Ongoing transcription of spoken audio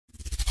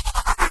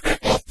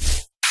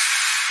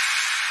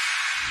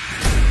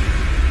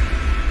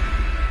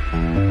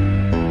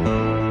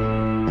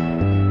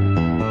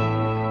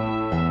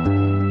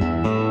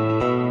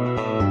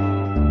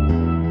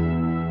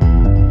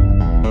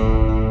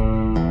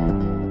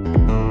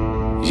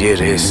ये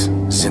रेस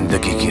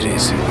जिंदगी की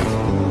रेस है,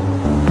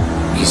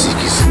 किसी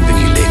की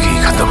जिंदगी लेके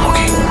ही खत्म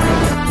होगी।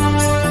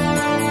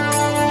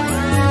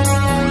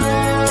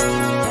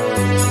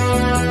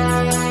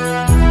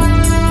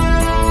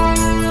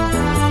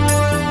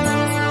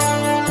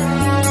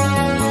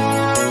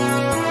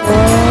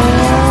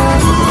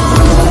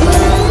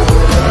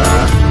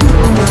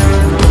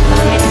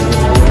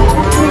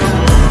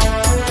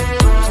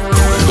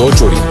 दो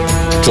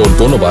चोर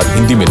दोनों बार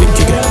हिंदी में लिख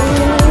के गया।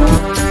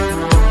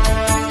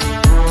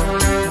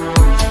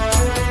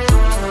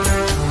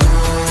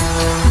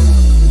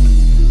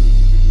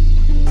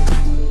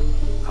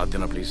 हाथ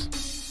देना प्लीज,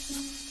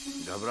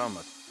 घबरा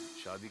मत,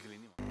 शादी के लिए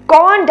नहीं।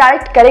 कौन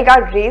डायरेक्ट करेगा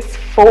रेस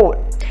 4?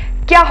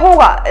 क्या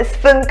होगा इस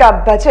फिल्म का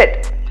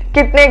बजट?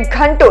 कितने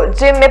घंटों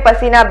जिम में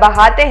पसीना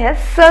बहाते हैं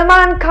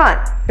Salman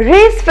Khan?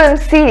 Race film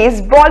series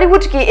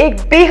Bollywood की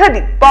एक बेहद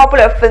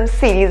पॉपुलर फिल्म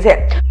सीरीज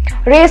है।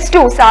 रेस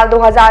 2 साल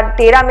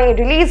 2013 में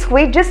रिलीज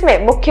हुई,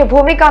 जिसमें मुख्य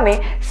भूमिका में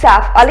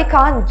Saif Ali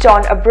Khan,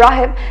 John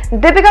Abraham,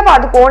 Deepika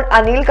Padukone,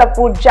 Anil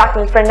Kapoor,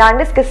 Jacqueline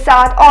Fernandes के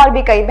साथ और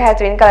भी कई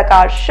बेहतरीन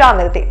कलाकार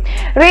शामिल थे।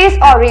 रेस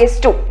और रेस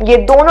 2 ये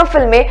दोनों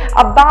फिल्में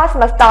अब्बास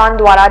मस्तान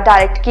द्वारा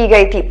डायरेक्ट की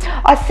गई थी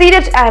और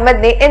सीरज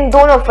अहमद ने इन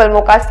दोनों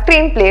फिल्मों का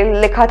स्क्रीन प्ले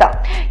लिखा था।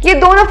 ये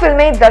दोनों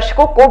फिल्में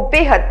दर्शकों को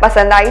बेहद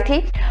पसंद आई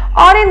थी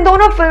और इन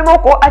दोनों फिल्मों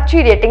को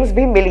अच्छी रेटिंग्स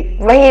भी मिली।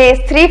 वहीं रेस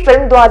 3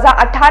 फिल्म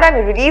 2018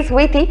 में रिलीज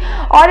हुई थी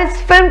और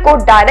इस फिल्म को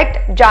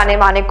डायरेक्ट जाने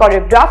माने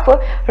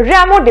कोरियोग्राफर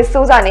रेमो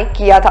डिसूजा ने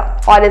किया था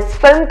और इस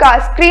फिल्म का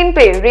स्क्रीन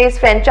प्ले रेस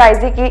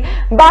फ्रेंचाइजी की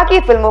बाकी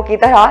फिल्मों की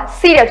तरह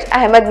सीरज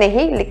अहमद ने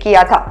ही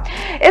किया था।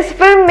 इस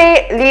फिल्म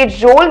में लीड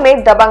रोल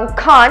में दबंग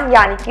खान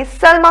यानी कि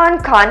Salman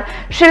Khan,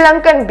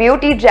 Sri Lankan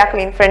beauty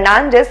Jacqueline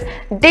Fernandes,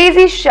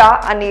 Daisy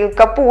Shah, Anil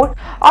Kapoor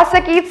और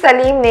सकीब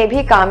सलीम ने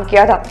भी काम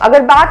किया था।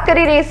 अगर बात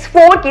करें रेस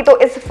 4 की तो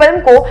इस फिल्म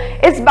को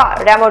इस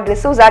बार रेमो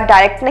डिसूजा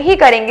डायरेक्ट नहीं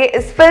करेंगे।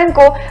 इस फिल्म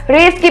को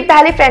रेस की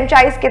पहली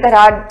फ्रेंचाइज की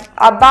तरह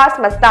अब्बास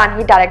मस्तान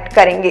ही डायरेक्ट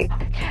करेंगे।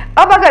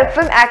 अब अगर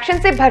फिल्म एक्शन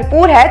से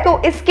भरपूर है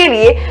तो इसके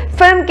लिए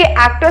फिल्म के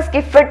एक्टर्स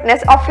की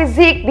फिटनेस और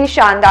फिजिक भी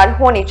शानदार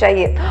होनी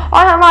चाहिए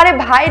और हमारे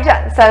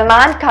भाईजान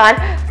सलमान खान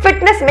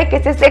फिटनेस में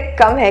किसी से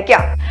कम है क्या?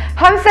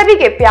 हम सभी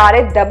के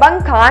प्यारे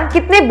दबंग खान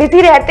कितने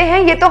बिजी रहते हैं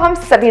ये तो हम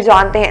सभी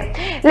जानते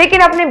हैं,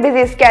 लेकिन अपने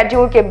बिजी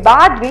स्केड्यूल के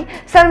बाद भी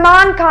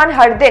सलमान खान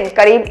हर दिन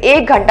करीब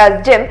 1 घंटा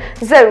जिम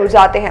जरूर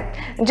जाते हैं,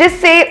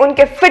 जिससे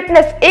उनके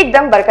फिटनेस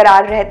एकदम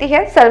बरकरार रहती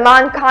है।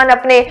 सलमान खान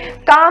अपने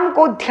काम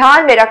को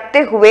ध्यान में रखते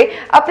हुए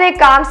अपने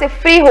काम से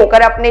फ्री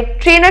होकर अपने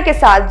ट्रेनर के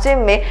साथ जिम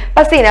में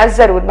पसीना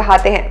जरूर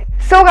बहाते हैं।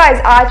 सो गाइज,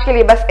 आज के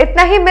लिए बस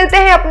इतना ही। मिलते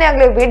हैं अपने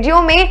अगले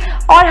वीडियो में।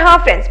 और हाँ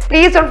friends,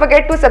 please don't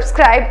forget to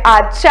subscribe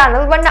our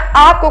channel, वरना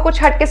आपको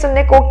कुछ हटके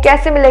सुनने को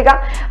कैसे मिलेगा।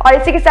 और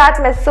इसी के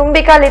साथ मैं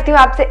सुम्बिका लेती हूँ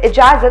आपसे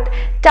इजाजत।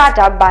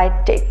 Tata bye,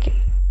 take care.